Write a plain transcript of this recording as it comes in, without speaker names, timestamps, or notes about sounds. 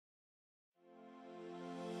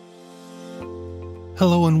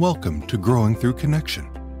Hello and welcome to Growing Through Connection,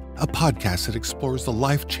 a podcast that explores the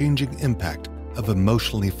life-changing impact of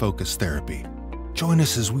emotionally focused therapy. Join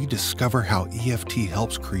us as we discover how EFT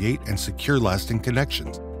helps create and secure lasting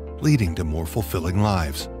connections, leading to more fulfilling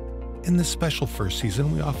lives. In this special first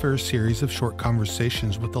season, we offer a series of short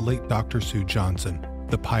conversations with the late Dr. Sue Johnson,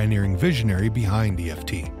 the pioneering visionary behind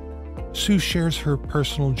EFT. Sue shares her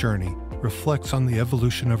personal journey, reflects on the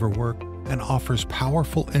evolution of her work, and offers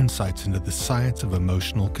powerful insights into the science of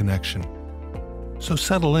emotional connection. So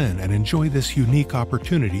settle in and enjoy this unique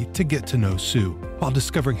opportunity to get to know Sue while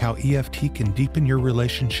discovering how EFT can deepen your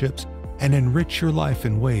relationships and enrich your life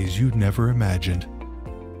in ways you'd never imagined.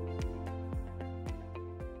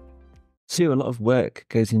 Sue, a lot of work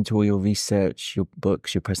goes into all your research, your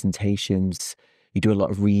books, your presentations. You do a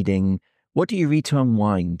lot of reading. What do you read to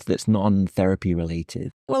unwind that's non-therapy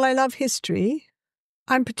related? Well, I love history.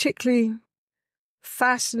 I'm particularly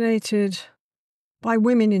fascinated by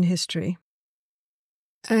women in history.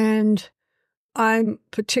 And I'm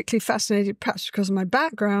particularly fascinated, perhaps because of my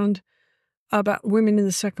background, about women in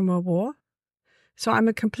the Second World War. So I'm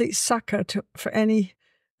a complete sucker for any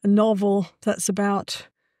novel that's about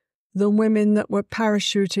the women that were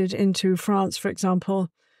parachuted into France, for example,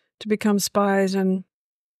 to become spies and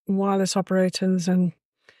wireless operators. And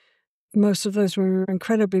most of those were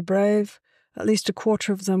incredibly brave. At least a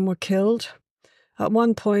quarter of them were killed. At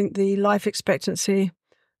one point, the life expectancy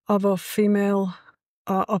of a female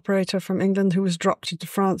operator from England who was dropped into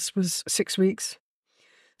France was 6 weeks.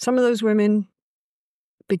 Some of those women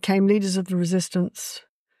became leaders of the resistance.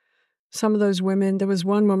 Some of those women, there was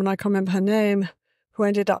one woman, I can't remember her name, who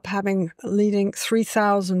ended up leading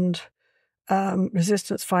 3,000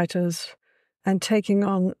 resistance fighters and taking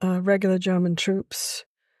on regular German troops.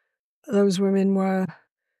 Those women were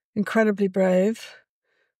incredibly brave.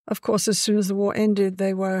 Of course, as soon as the war ended,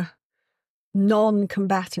 they were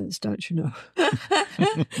non-combatants, don't you know?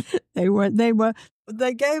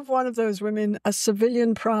 They gave one of those women a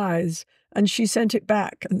civilian prize, and she sent it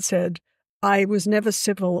back and said, I was never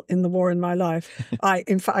civil in the war in my life.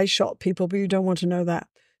 In fact, I shot people, but you don't want to know that.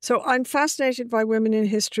 So I'm fascinated by women in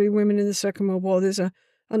history, women in the Second World War. There's an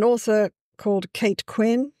author called Kate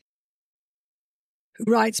Quinn,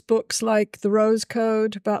 who writes books like The Rose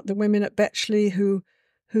Code about the women at Bletchley who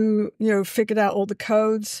figured out all the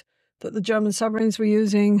codes that the German submarines were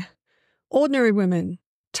using. Ordinary women,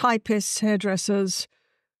 typists, hairdressers,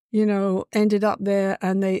 ended up there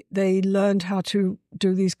and they learned how to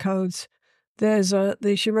do these codes.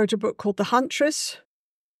 She wrote a book called The Huntress,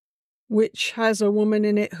 which has a woman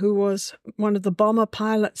in it who was one of the bomber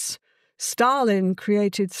pilots. Stalin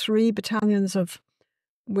created 3 battalions of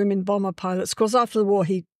women bomber pilots. Of course, after the war,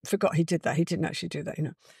 he forgot he did that. He didn't actually do that,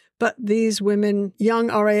 But these women, young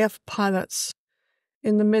RAF pilots,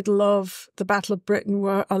 in the middle of the Battle of Britain,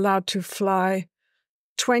 were allowed to fly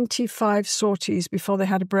 25 sorties before they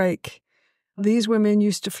had a break. These women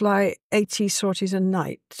used to fly 80 sorties a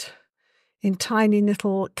night in tiny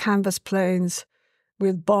little canvas planes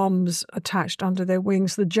with bombs attached under their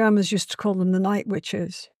wings. The Germans used to call them the night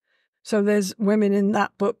witches. So there's women in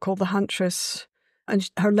that book called The Huntress, and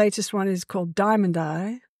her latest one is called Diamond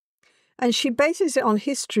Eye. And she bases it on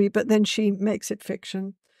history, but then she makes it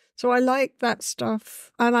fiction. So I like that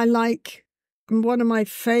stuff. And I like one of my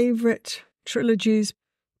favorite trilogies,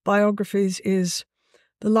 biographies, is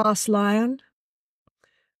The Last Lion,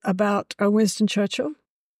 about Winston Churchill,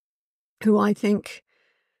 who I think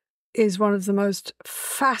is one of the most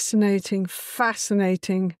fascinating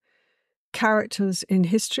characters in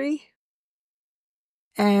history.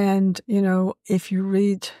 And, if you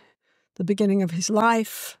read the beginning of his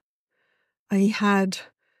life, he had,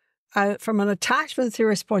 from an attachment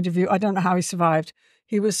theorist point of view, I don't know how he survived.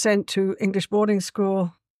 He was sent to English boarding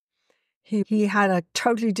school. He had a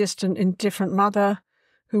totally distant, indifferent mother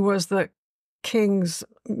who was the king's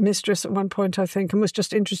mistress at one point, I think, and was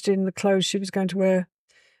just interested in the clothes she was going to wear.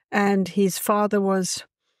 And his father was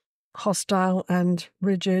hostile and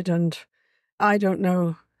rigid, and I don't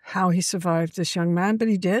know how he survived, this young man, but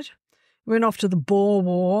he did. He went off to the Boer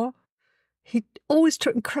War. He always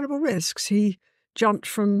took incredible risks. He jumped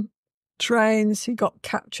from trains. He got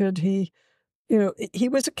captured. He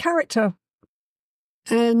was a character.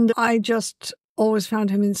 And I just always found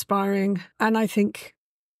him inspiring. And I think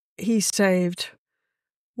he saved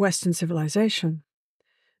Western civilization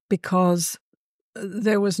because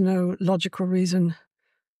there was no logical reason.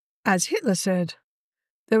 As Hitler said,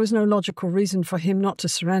 there was no logical reason for him not to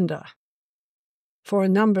surrender. For a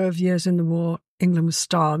number of years in the war, England was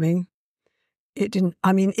starving.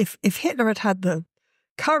 If Hitler had had the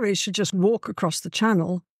courage to just walk across the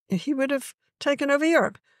channel, he would have taken over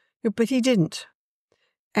Europe. But he didn't.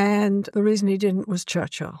 And the reason he didn't was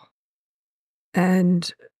Churchill.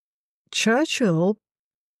 And Churchill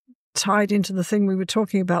tied into the thing we were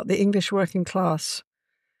talking about, the English working class.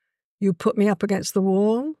 You put me up against the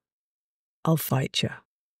wall, I'll fight you.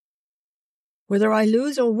 Whether I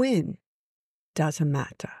lose or win, doesn't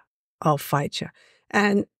matter. I'll fight you.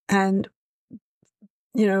 And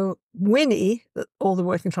Winnie, all the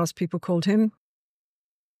working class people called him,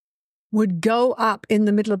 would go up in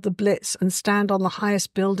the middle of the Blitz and stand on the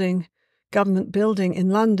highest building, government building in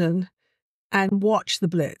London, and watch the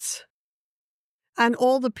Blitz. And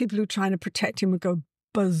all the people who were trying to protect him would go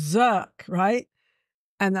berserk, right?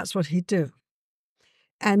 And that's what he'd do.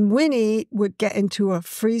 And Winnie would get into a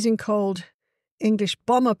freezing cold English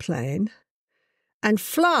bomber plane and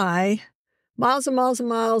fly miles and miles and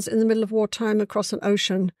miles in the middle of wartime across an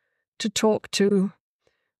ocean to talk to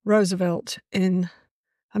Roosevelt in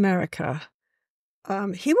America.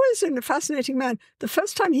 He was a fascinating man. The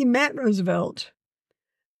first time he met Roosevelt,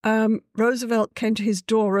 Roosevelt came to his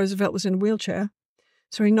door. Roosevelt was in a wheelchair,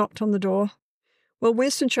 so he knocked on the door. Well,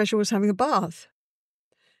 Winston Churchill was having a bath.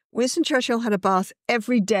 Winston Churchill had a bath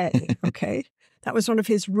every day, okay? That was one of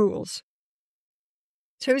his rules.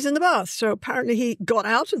 So he was in the bath. So apparently he got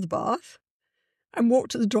out of the bath and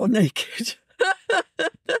walked to the door naked.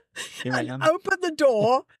 And opened the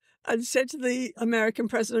door and said to the American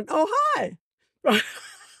president, "Oh, hi." Right.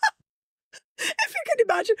 If you can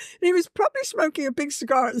imagine, he was probably smoking a big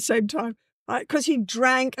cigar at the same time, right? Because he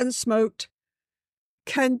drank and smoked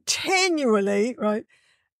continually, right?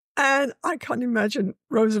 And I can't imagine,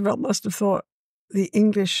 Roosevelt must have thought the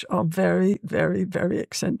English are very, very, very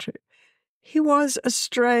eccentric. He was a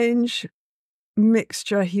strange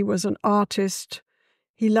mixture. He was an artist.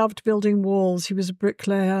 He loved building walls. He was a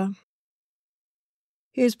bricklayer.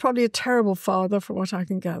 He was probably a terrible father, from what I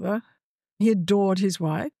can gather. He adored his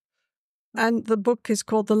wife. And the book is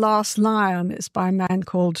called The Last Lion. It's by a man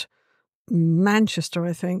called Manchester,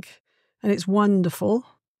 I think. And it's wonderful.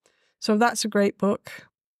 So that's a great book.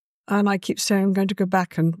 And I keep saying I'm going to go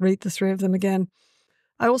back and read the three of them again.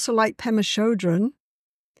 I also like Pema Chodron,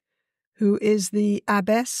 who is the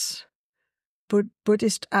abbess,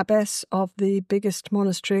 Buddhist abbess of the biggest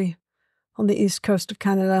monastery on the east coast of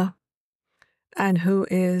Canada, and who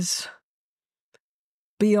is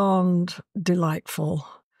beyond delightful.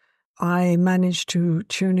 I managed to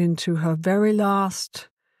tune into her very last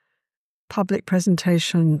public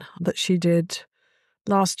presentation that she did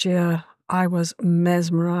last year. I was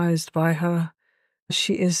mesmerized by her.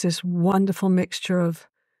 She is this wonderful mixture of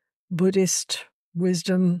Buddhist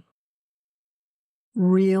wisdom,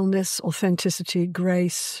 realness, authenticity,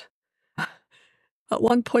 grace. At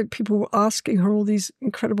one point, people were asking her all these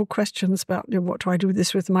incredible questions about, what do I do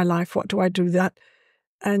this with my life? What do I do that?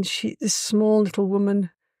 And this small little woman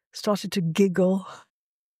started to giggle.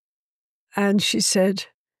 And she said,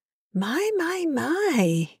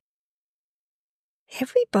 my.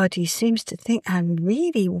 Everybody seems to think I'm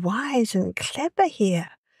really wise and clever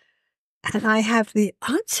here. And I have the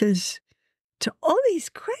answers to all these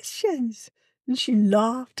questions. And she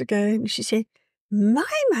laughed again. She said, my.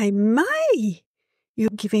 You're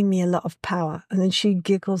giving me a lot of power. And then she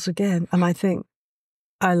giggles again. And I think,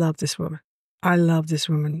 I love this woman. I love this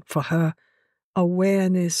woman for her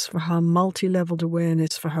awareness, for her multi-leveled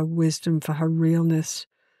awareness, for her wisdom, for her realness.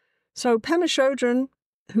 So Pema Chodron,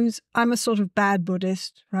 I'm a sort of bad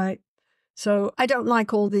Buddhist, right? So I don't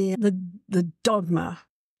like all the dogma.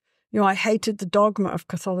 I hated the dogma of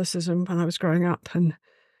Catholicism when I was growing up, and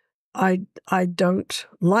I don't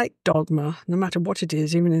like dogma, no matter what it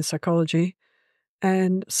is, even in psychology.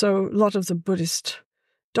 And so a lot of the Buddhist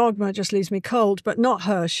dogma just leaves me cold, but not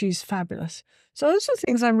her. She's fabulous. So those are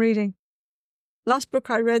things I'm reading. Last book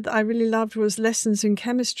I read that I really loved was Lessons in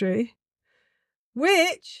Chemistry,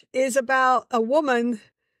 which is about a woman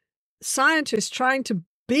scientist trying to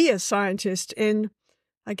be a scientist in,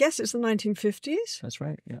 I guess it's the 1950s. That's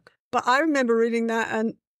right, yeah. But I remember reading that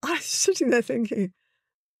and I was sitting there thinking,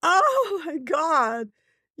 oh my God,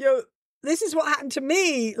 this is what happened to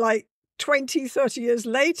me like 20, 30 years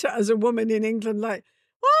later as a woman in England. Like,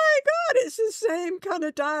 oh my God, it's the same kind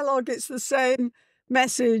of dialogue. It's the same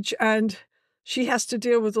message. And she has to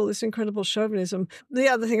deal with all this incredible chauvinism. The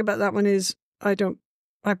other thing about that one is I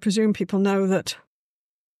presume people know that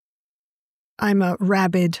I'm a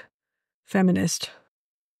rabid feminist.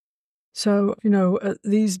 So,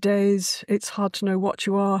 these days, it's hard to know what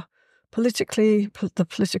you are. Politically, the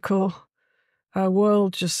political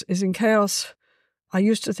world just is in chaos. I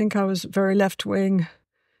used to think I was very left-wing.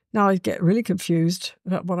 Now I get really confused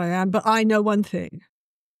about what I am. But I know one thing.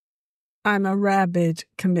 I'm a rabid,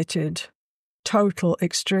 committed, total,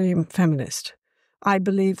 extreme feminist. I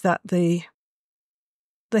believe that the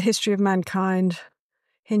history of mankind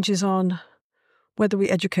hinges on whether we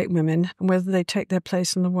educate women and whether they take their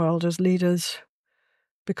place in the world as leaders,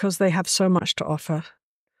 because they have so much to offer.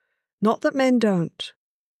 Not that men don't.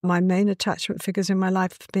 My main attachment figures in my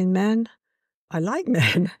life have been men. I like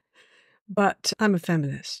men, but I'm a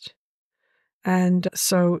feminist. And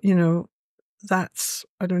so, that's,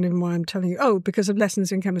 I don't even know why I'm telling you. Oh, because of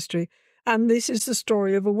lessons in chemistry. And this is the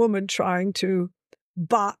story of a woman trying to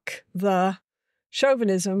buck the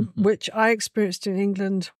chauvinism, which I experienced in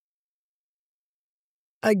England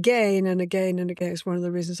again and again and again. It's one of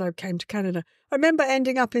the reasons I came to Canada. I remember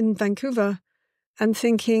ending up in Vancouver and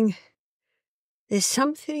thinking, there's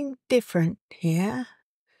something different here.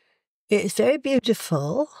 It's very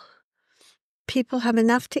beautiful. People have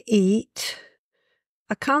enough to eat.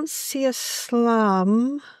 I can't see a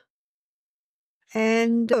slum.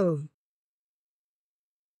 And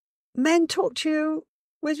men talk to you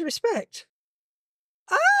with respect.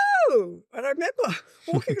 Oh! And I remember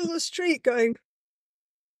walking on the street going,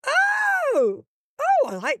 oh,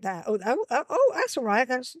 I like that. Oh, that's all right.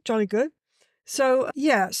 That's jolly good. So,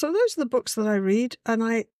 so those are the books that I read, and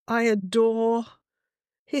I adore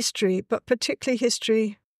history, but particularly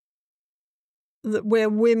history where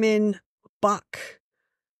women buck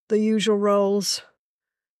the usual roles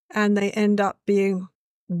and they end up being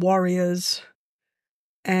warriors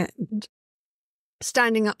and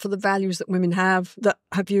standing up for the values that women have that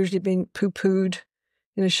have usually been poo-pooed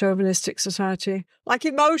in a chauvinistic society, like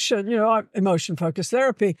emotion, emotion-focused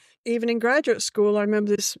therapy. Even in graduate school, I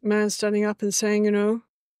remember this man standing up and saying,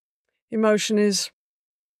 emotion is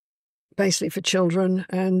basically for children,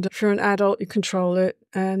 and if you're an adult, you control it,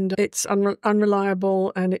 and it's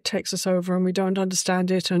unreliable, and it takes us over, and we don't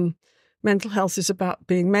understand it, and mental health is about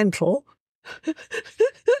being mental.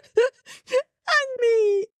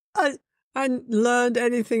 I learned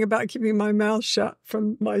anything about keeping my mouth shut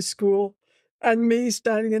from my school. And me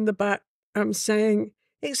standing in the back, saying,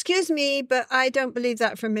 excuse me, but I don't believe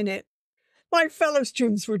that for a minute. My fellow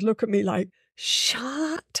students would look at me like,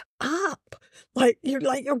 shut up. Like you're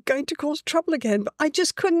going to cause trouble again. But I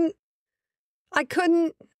just couldn't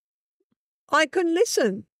listen.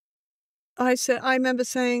 I remember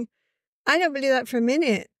saying, I don't believe that for a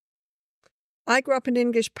minute. I grew up in an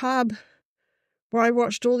English pub where I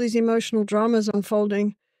watched all these emotional dramas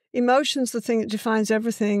unfolding. Emotion's the thing that defines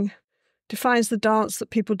everything. Defines the dance that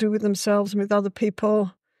people do with themselves and with other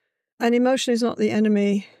people. And emotion is not the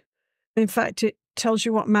enemy. In fact, it tells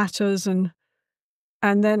you what matters. And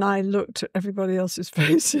then I looked at everybody else's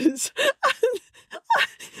faces.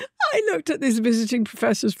 I looked at these visiting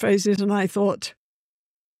professors' faces and I thought,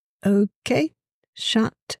 okay,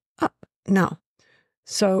 shut up now.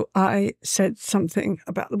 So I said something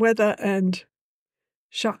about the weather and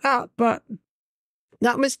shut up. But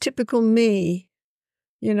that was typical me.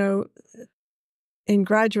 In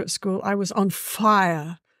graduate school, I was on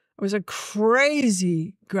fire. I was a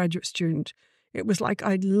crazy graduate student. It was like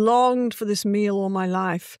I'd longed for this meal all my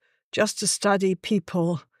life just to study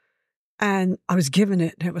people. And I was given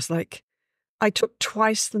it. It was like I took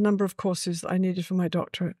twice the number of courses that I needed for my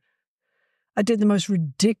doctorate. I did the most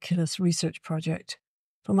ridiculous research project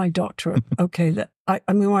for my doctorate. Okay, when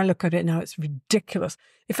I look at it now, it's ridiculous.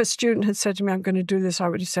 If a student had said to me, I'm going to do this, I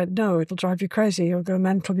would have said, no, it'll drive you crazy. You'll go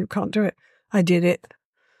mental. You can't do it. I did it.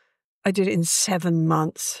 I did it in 7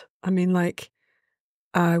 months.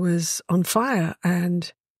 I was on fire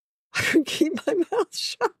and I couldn't keep my mouth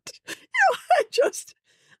shut. I just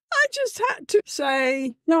had to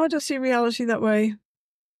say, no, I don't see reality that way.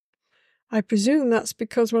 I presume that's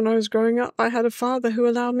because when I was growing up, I had a father who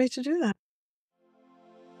allowed me to do that.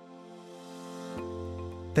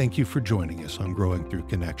 Thank you for joining us on Growing Through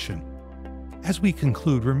Connection. As we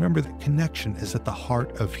conclude, remember that connection is at the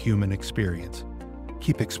heart of human experience.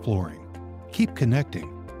 Keep exploring, keep connecting,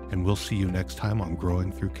 and we'll see you next time on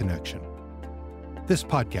Growing Through Connection. This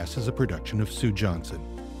podcast is a production of Sue Johnson.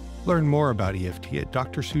 Learn more about EFT at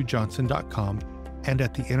drsuejohnson.com and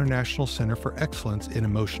at the International Center for Excellence in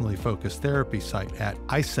Emotionally Focused Therapy site at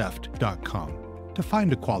iceft.com. To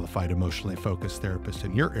find a qualified emotionally focused therapist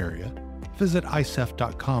in your area, visit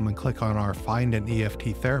iceft.com and click on our Find an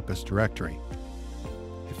EFT Therapist directory.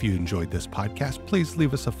 If you enjoyed this podcast, please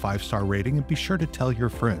leave us a 5-star rating and be sure to tell your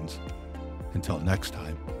friends. Until next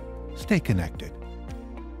time, stay connected.